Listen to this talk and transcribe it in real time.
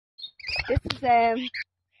This is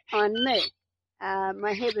on me.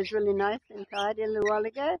 My hair was really nice and tidy a little while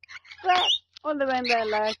ago, but all the rainbow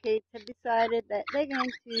lorikeets have decided that they're going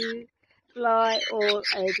to fly all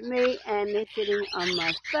over me, and they're sitting on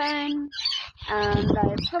my phone, and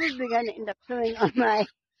they're probably going to end up chewing on my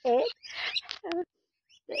head.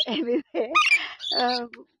 They're everywhere.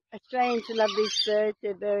 Australians love these birds.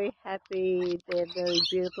 They're very happy. They're very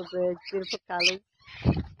beautiful birds, beautiful colours.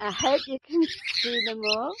 I hope you can see them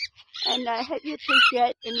all, and I hope you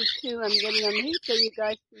appreciate any two I'm getting on here so you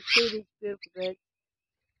guys can see these beautiful birds.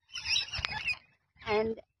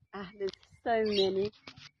 And there's so many,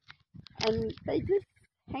 and they just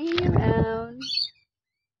hanging around.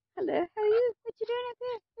 Hello, how are you? What you doing up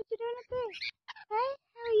there? What you doing up there? Hey,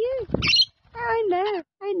 how are you? Oh,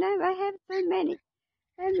 I know, I have so many.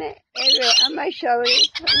 And they're everywhere on my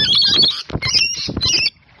shoulders.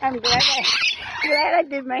 I'm glad I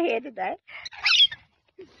did my hair today.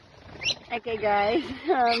 Okay guys,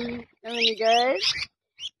 I'm gonna go,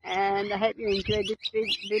 and I hope you enjoyed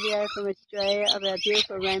this video from Australia of our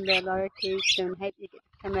beautiful rainbow lorikeets, and hope you get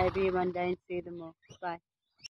to come over here one day and see them all. Bye.